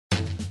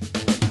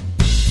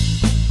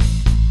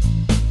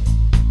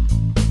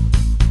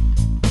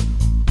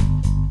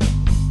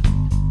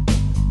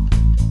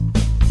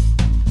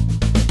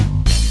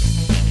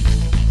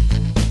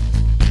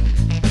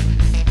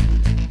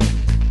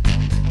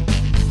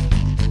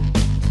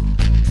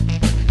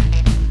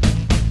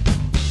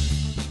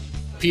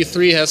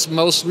P3 has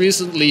most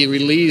recently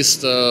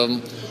released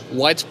a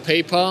white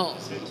paper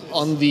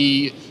on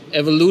the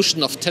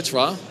evolution of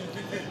TETRA.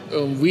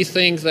 We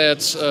think that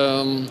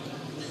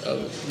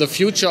the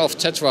future of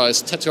TETRA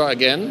is TETRA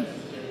again,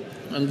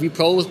 and we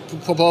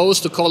propose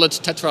to call it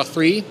TETRA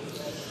 3.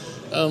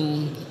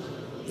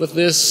 With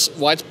this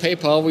white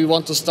paper, we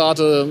want to start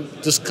a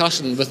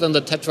discussion within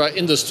the TETRA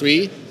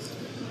industry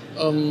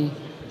on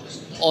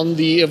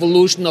the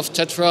evolution of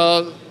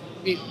TETRA.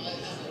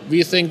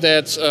 We think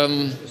that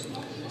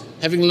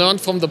having learned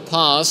from the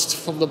past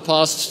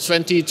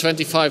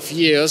 20-25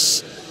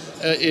 years,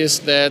 is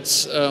that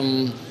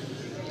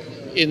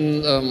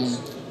in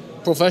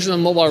professional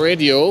mobile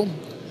radio,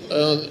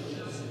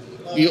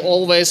 we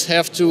always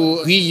have to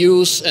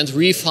reuse and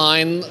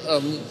refine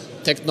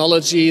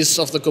technologies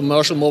of the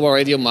commercial mobile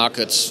radio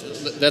market.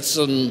 That's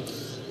a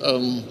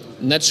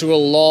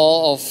natural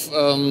law of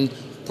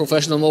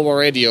professional mobile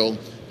radio.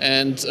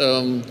 And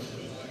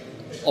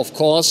of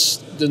course,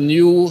 the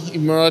new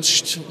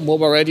emerged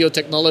mobile radio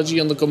technology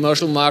on the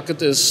commercial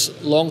market is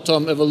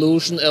long-term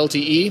evolution,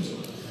 LTE,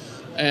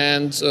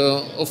 and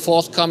a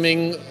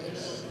forthcoming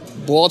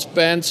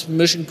broadband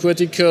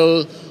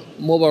mission-critical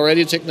mobile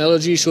radio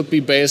technology should be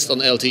based on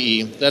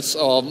LTE. That's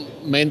our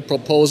main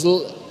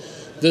proposal.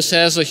 This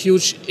has a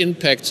huge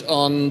impact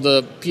on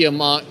the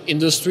PMR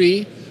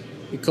industry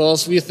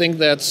because we think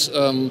that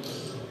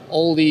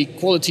all the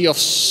quality of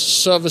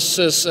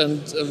services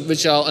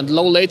and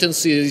low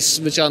latencies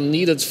which are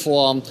needed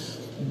for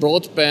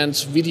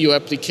broadband video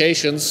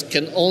applications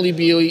can only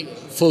be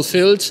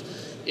fulfilled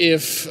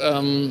if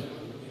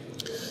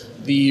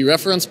the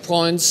reference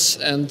points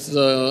and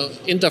the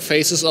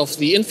interfaces of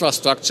the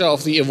infrastructure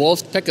of the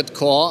evolved packet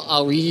core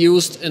are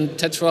reused in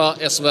TETRA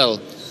as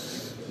well.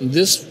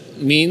 This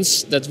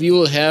means that we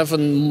will have a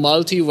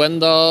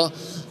multi-vendor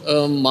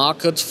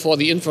market for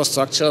the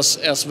infrastructures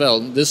as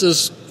well. This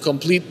is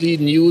completely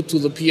new to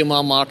the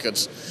PMR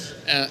market.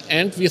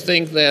 And we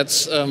think that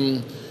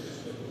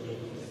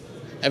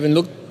having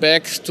looked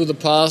back to the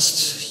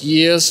past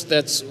years,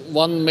 that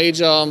one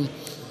major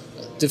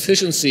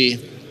deficiency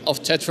of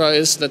TETRA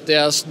is that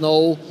there's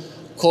no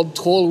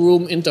control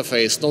room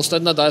interface, no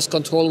standardized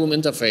control room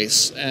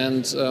interface.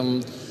 And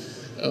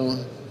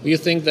we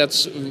think that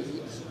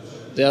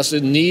there's a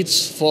need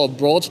for a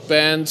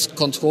broadband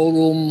control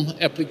room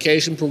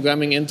application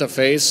programming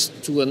interface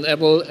to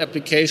enable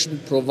application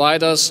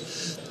providers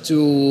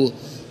to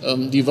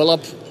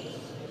develop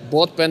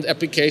broadband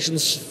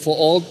applications for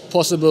all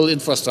possible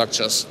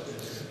infrastructures.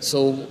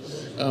 So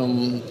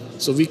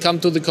we come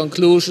to the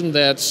conclusion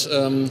that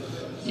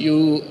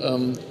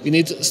we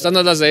need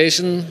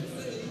standardization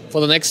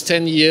for the next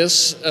 10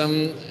 years,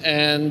 and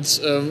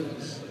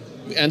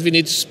we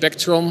need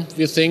spectrum.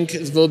 We think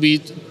it will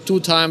be 2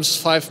 times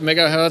 5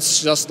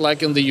 megahertz, just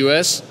like in the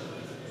US.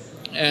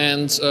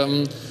 And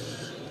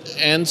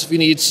we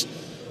need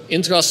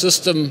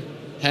intra-system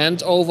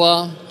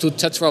handover to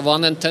TETRA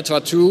 1 and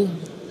TETRA 2.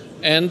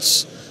 And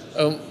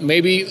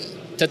maybe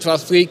TETRA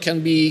 3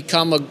 can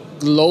become a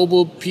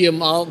global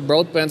PMR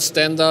broadband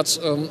standard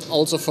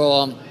also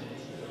for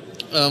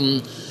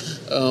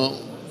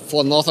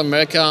North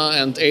America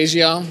and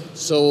Asia.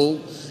 So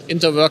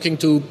interworking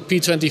to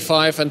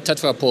P25 and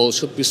TETRAPOL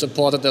should be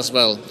supported as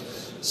well.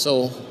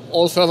 So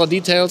all further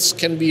details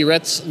can be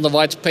read in the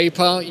white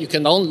paper. You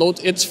can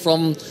download it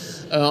from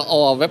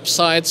our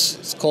website.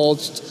 It's called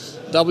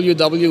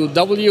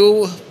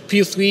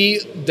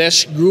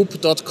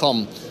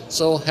www.p3-group.com.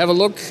 So have a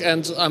look,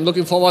 and I'm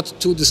looking forward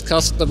to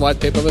discuss the white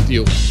paper with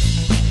you.